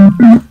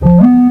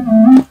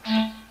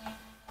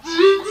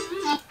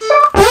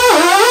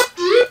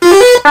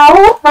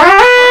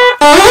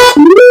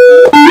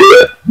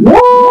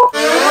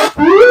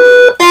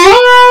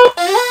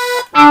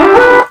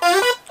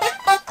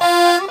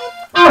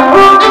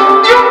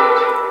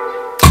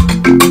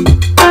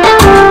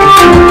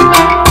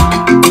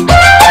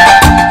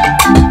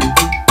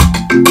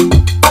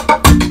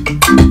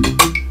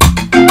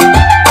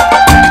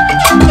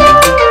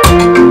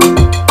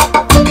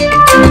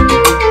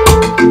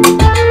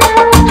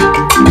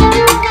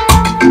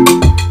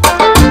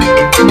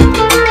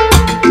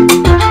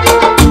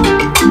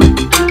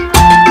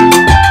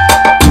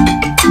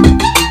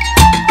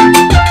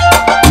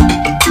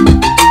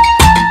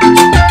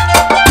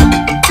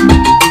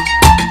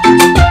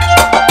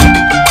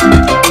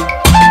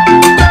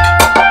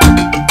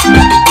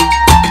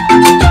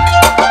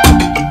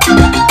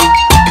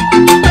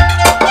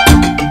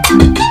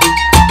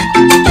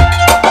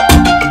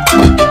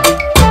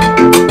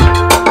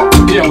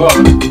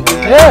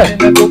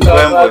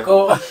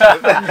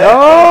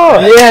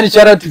 Yeah,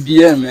 shout out to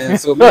BM, man.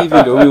 So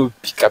maybe ndio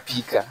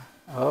pika.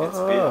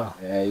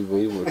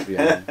 Hivyo tu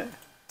yani.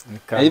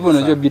 Na hivyo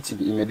unajua beat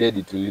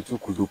imededi tu ni tu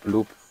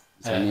loop.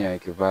 Sania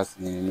yake verse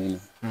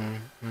nini.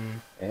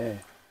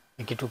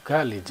 Ni kitu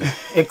kali je.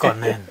 Iko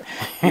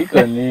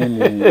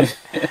nini.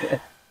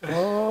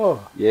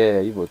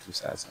 Yeah, hivyo tu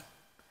sasa.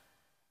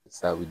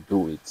 That's how we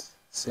do it.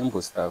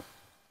 Simple stuff.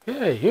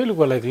 Yeah, you look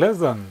like less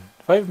than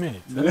 5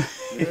 minutes.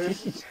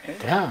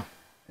 Damn.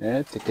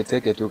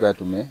 Teke tu kama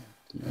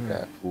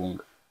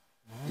tumekafunga.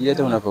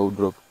 Hata unafaa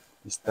drop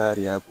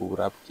mistari hapo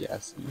rap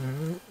kiasi.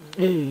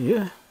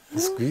 Yeah.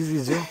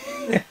 Squeeze jo.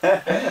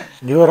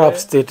 Ndio rap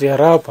state ya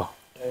rapa.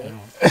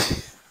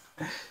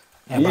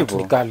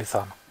 Ni kali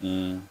sana.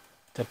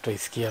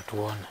 Tutaisikia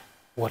tuone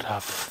what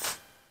happens.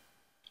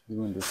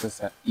 Hiyo ndio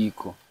sasa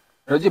iko.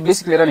 Unajua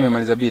basically era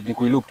nimemaliza beat ni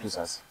kuiloop tu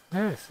sasa.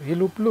 Yes, he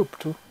loop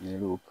tu. Ni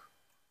loop.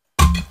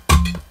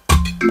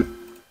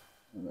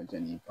 Ngoja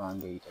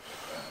nipange itatoka.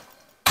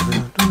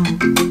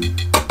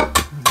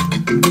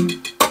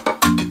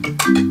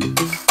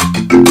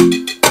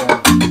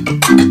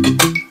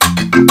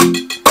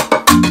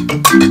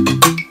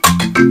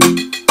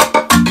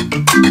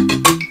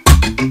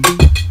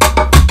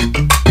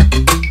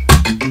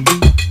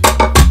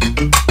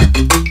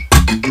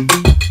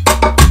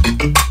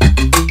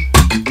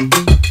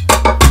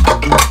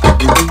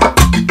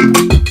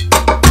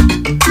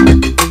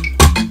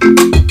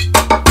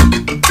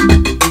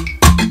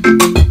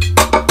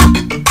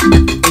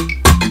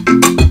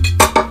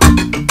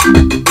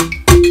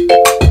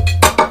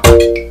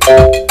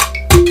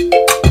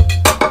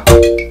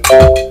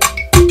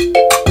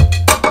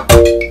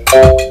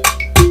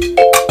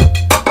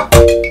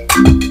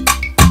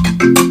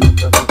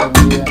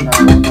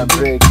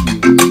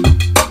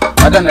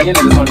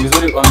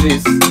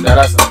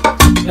 darasa.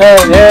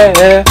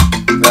 Eh.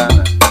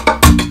 Sana.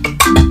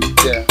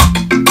 Yeah.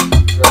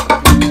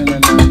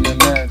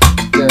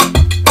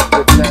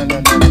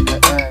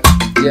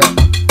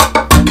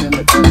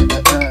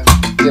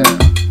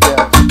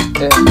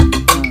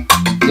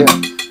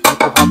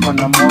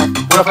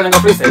 Unafanya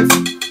freestyles?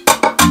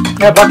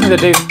 Yeah, back in the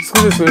days.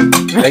 Excuse me.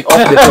 Like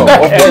off the top.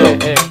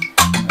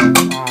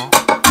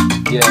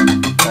 Yeah.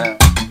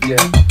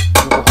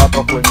 Niko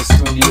hapa kwenye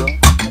studio.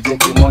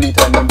 Nataka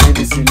monitor ni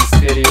mbili si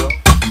stereo.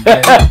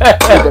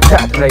 Niko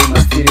tatra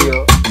in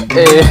stereo.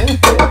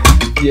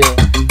 Yeah.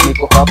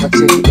 Niko hapa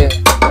cheki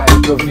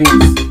naitwa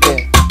Vinc.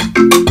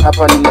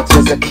 Hapa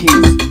ninacheza keys.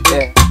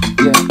 Yeah.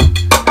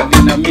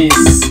 Nina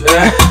miss.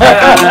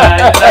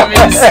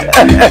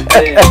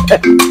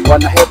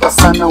 Wanahepa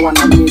sana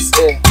wana miss.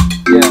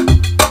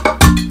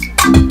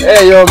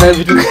 Yo man,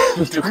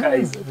 vitu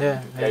kaizo.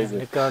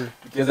 Nikali.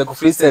 Tukianza ku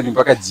freestyle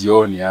mpaka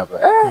jioni hapa.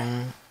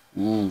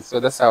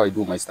 So that's how I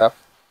do my stuff.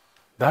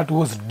 That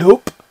was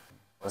dope.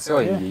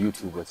 Wasewa ingie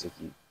YouTube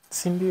wacheki.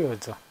 Si ndio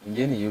tu.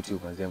 Ingieni YouTube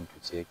mwanzo mtu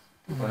cheki.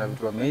 Kuna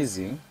vitu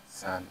amazing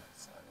sana.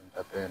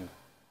 Mtapenda.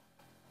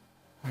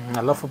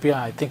 Alafu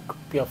pia I think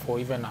pia for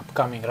even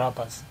upcoming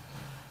rappers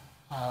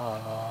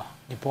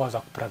ni poa za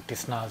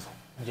kupractice nazo.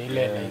 Nje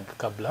ile like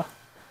kabla.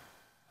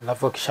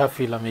 Alafu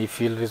akishafeel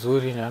ameifeel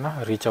vizuri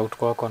na reach out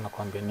kwako na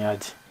kuambia ni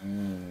aje.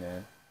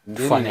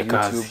 Fanya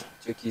kazi.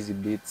 Check hizi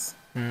beats.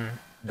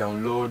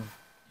 Download,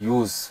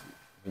 use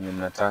venye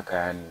mnataka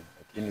yani.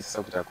 Lakini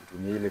sasa ukitaka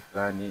kutumia ile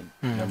fulani,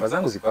 namba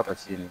zangu ziko hapa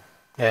chini.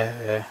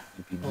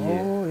 Nipigie.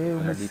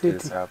 Kuna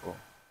details hapo.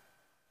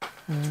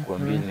 Kwa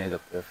mbili naweza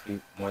kupewa free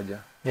moja.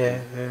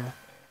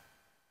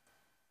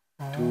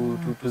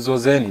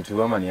 Tuzozeni tu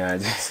kama ni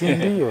aje. Si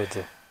ndio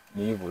tu.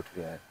 Ni hivyo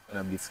tu yani.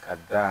 Kuna beats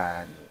kadhaa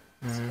yani.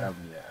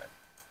 Sababu ya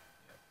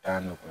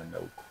tano kwenda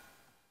huko.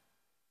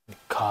 Ni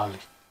kali.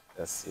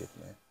 That's it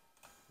man.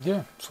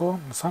 Yeah, so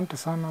asante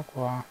sana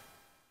kwa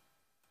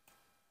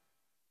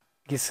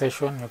hii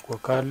session ya kwa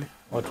kali.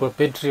 Watu wa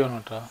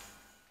Patreon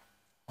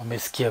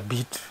wamesikia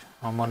beat,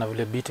 wameona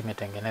vile beat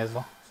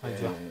imetengenezwa.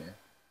 Unajua.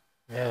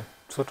 Yeah,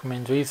 so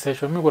tumeenjoy hii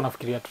session. Mimi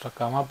nafikiria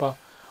tutakaa hapa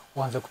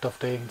uanze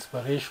kutafuta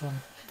inspiration.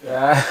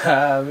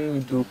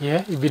 Mimi tu.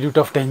 Ibidi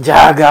utafute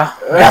njaga.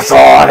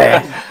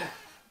 Gasore.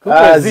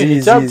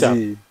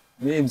 Zizi.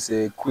 Mimi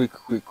mse quick.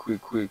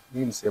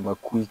 Mimi msema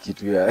quick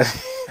tu yani.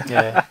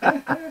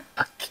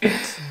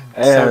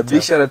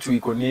 Big shout out to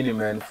iko nini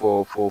man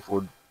for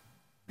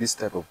this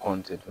type of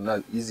content.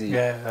 Una easy.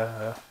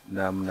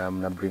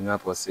 Na bring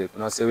up wase.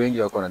 Kuna wase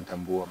wengi wako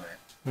wanatambua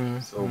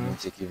man. So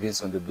mcheki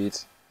Vinc on the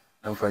beat.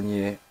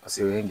 Namfanyie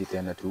wase wengi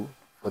tena tu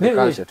for the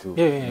culture too.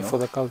 For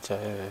the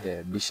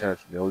culture. Big shout out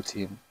to the whole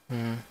team.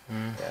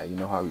 You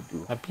know how we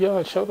do. Na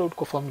pia shout out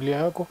kwa familia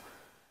yako.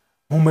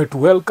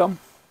 Mumetu welcome.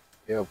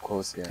 Yeah, of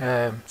course,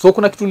 so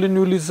kuna kitu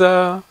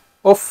uliniuliza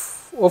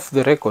off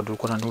the record,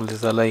 ulikuwa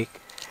unaniuliza like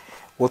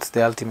what's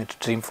the ultimate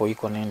dream for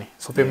iko nini?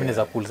 So pia mimi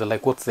naweza kuuliza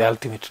like what's the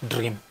ultimate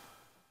dream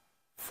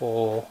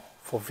for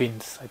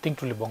Vinc? I think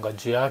tulibonga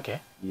juu yake.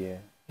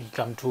 He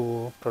come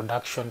to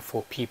production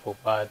for people,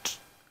 but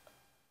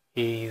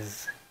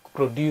is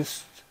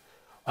produced.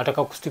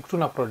 Unataka kustick tu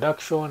na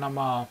production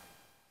ama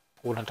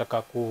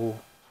unataka kwa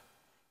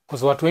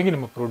watu wengi ni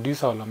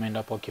maproducer wala wameenda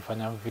hapo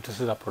wakifanya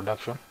vitu za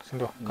production, si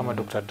ndio? Kama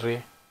Dr.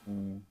 Dre,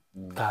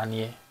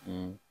 Kanye.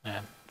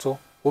 So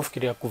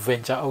ufikiria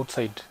kuventure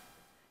outside.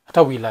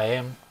 Hata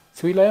Will.i.am.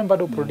 Si Will.i.am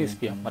bado produce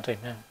pia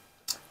matime.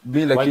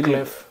 Bila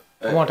kile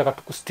kama unataka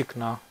tu kustick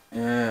na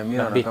mimi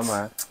naona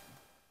kama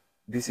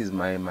this is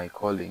my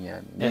calling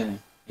yani. Mimi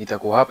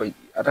nitakuwa hapa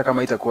hata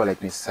kama itakuwa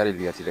like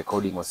necessarily at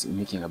recording or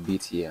making a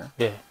beat here.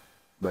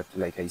 But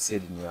like I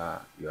said in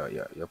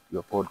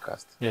your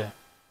podcast.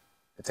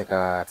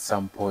 At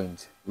some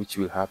point which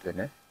will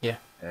happen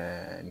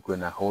nikuwe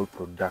na whole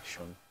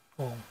production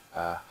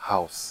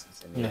house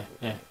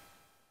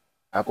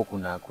hapo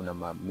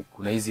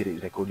kuna hizi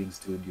recording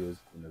studios,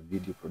 kuna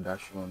video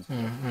productions,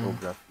 kuna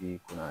photography,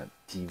 kuna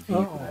TV,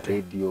 kuna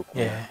radio,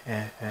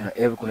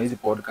 kuna hizi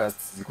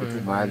podcasts ziko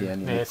tu mahali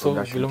yani. So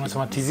vile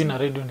unasema TV na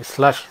radio ni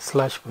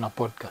 / kuna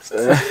podcast.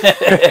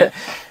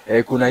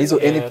 Kuna hizo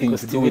anything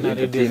to do with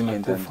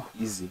entertainment and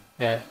easy.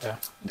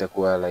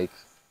 Nitakuwa like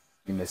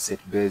set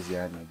base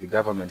yani. The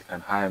government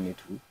can hire me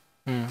to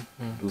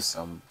do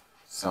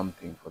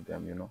something for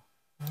them, you know.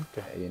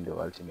 Okay. In the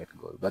ultimate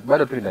goal. But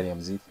bado tu ndani ya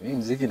muziki. Mimi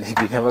muziki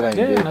naipiga mpaka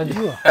nje.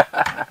 Najua.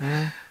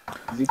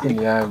 Muziki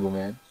ni yangu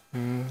man.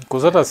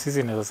 Kwa hata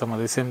sisi naweza sema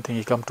the same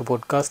thing come to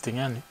podcasting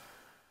yani.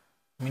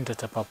 Mimi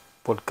nitachapa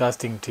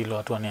podcasting till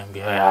watu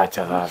waniambia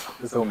acha sasa.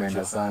 Sasa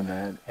umeenda sana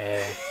yani.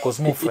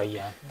 Cosmo Fry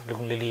yani.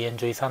 Nili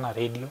enjoy sana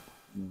radio.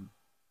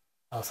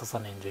 Sasa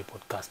na enjoy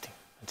podcasting.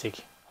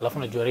 Cheki. Alafu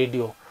najua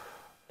radio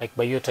like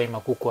by your time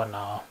hakukuwa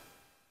na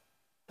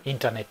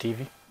internet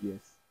hivi.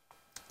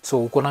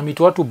 So uko na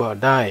mitu watu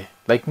baadaye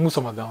like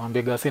Musa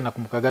Magamambega sasa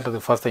nakumbuka gata the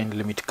first time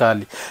limit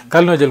kali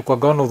unajua alikuwa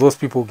one of those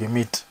people who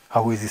meet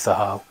hawezi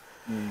sahau.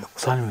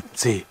 Kusani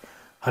mzee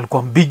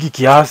alikuwa mbigi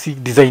kiasi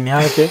design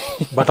yake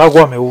but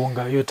hakuwa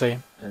ameunga hiyo time.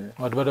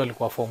 Bado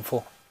alikuwa form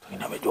 4.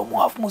 nimejua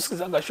mwafu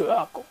musikizaga show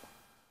yako.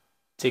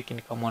 Cheki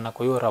nikamwona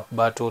kwa hiyo rap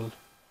battle.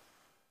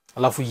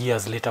 Alafu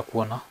years later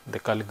kuona the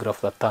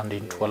calligraph that turned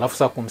into. Alafu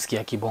sasa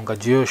kumsikia kibonga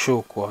jio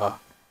show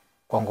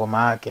kwa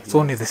ngoma yake.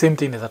 So ni the same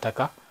thing as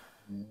ataka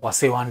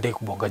wase one day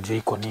kubonga jio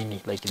iko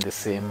nini like in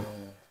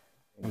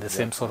the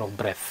same sort of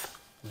breath.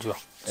 Jua.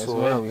 So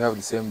we have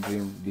the same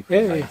dream,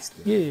 different lights.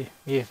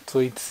 Yeah.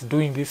 So it's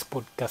doing this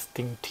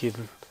podcasting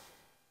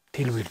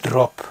till we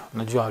drop.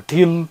 Najua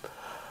till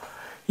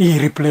he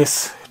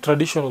replace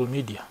traditional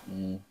media.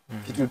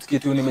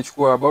 Kitu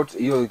nimechukua about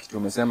hiyo kitu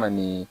umesema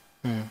ni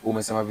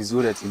umesema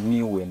vizuri ati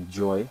me we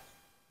enjoy.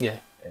 Yeah.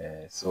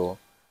 So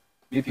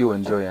people you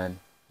enjoy yani.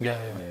 Yeah.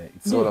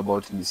 It's all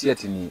about me. See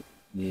ati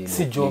ni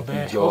si job.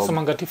 Also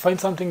mangati find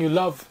something you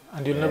love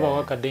and you'll never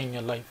work a day in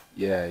your life.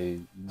 Yeah, you're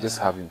just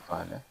having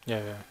fun.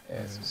 Yeah.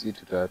 So see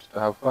to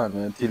have fun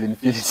until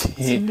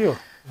infinity. Ndio.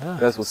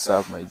 That's what's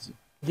up my G.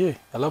 Yeah,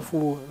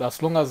 alafu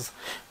as long as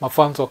my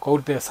fans are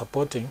out there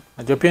supporting,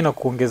 najua pia na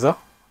kuongeza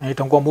na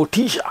itangua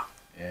motisha.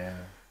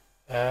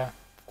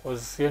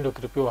 Because hiyo ndio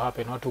kitu pia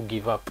happen not to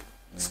give up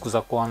siku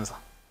za kwanza.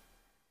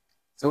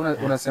 So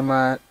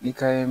unasema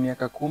nikae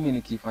miaka 10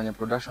 nikifanya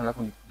production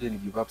alafu nikuje ni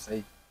give up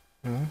sasa.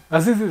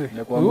 Azizi.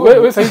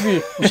 Wewe sasa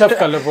hivi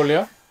ushafika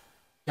level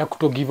ya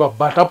kuto give up,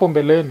 but hapo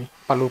mbeleni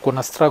pale uko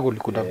na struggle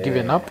you could have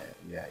given up.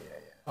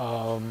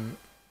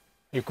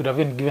 You could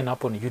have even given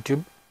up on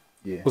YouTube.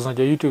 Because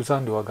unajua YouTube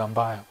sana ndio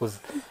wagambaya because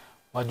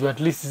wajua at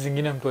least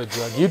zingine mtu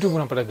ajua YouTube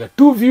unapata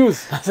 2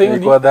 views sasa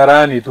hivi kwa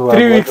dharani tu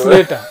 3 weeks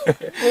later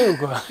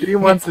 3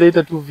 months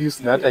later 2 views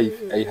na hata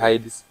I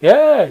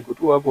hide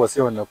kutu hapo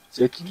wase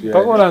wanakucheck tu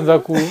mpaka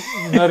unaanza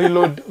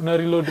una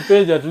reload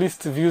page at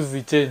least views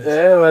zi change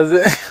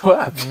wazee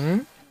wapi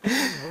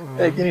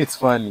lakini it's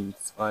funny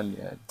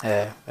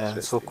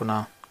yani so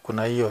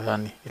kuna hiyo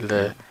yani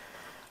ile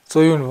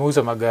so hiyo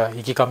nimeuza maga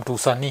ikikam tu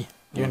usanii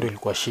hiyo ndio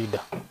ilikuwa shida.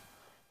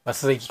 But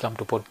sasa ikikam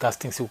to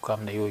podcasting si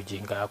ukam na hiyo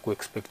jinga ya ku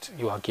expect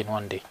you work in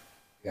one day.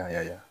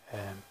 Yeah.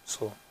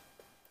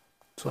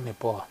 So ni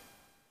poa.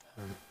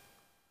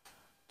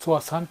 So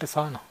asante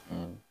sana.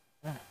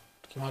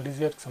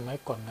 Tukimalizia kusema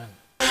iko nani.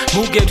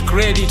 Who get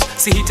credit,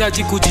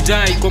 sihitaji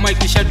kujidai. Kwa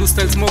mic shadow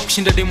style smoke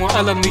kushinda demo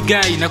Alan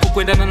Migai. Na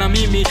kukwendana na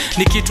mimi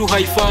ni kitu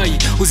haifai.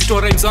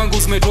 Uzitoa rhymes zangu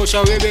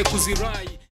zimetosha wewe kuzirai.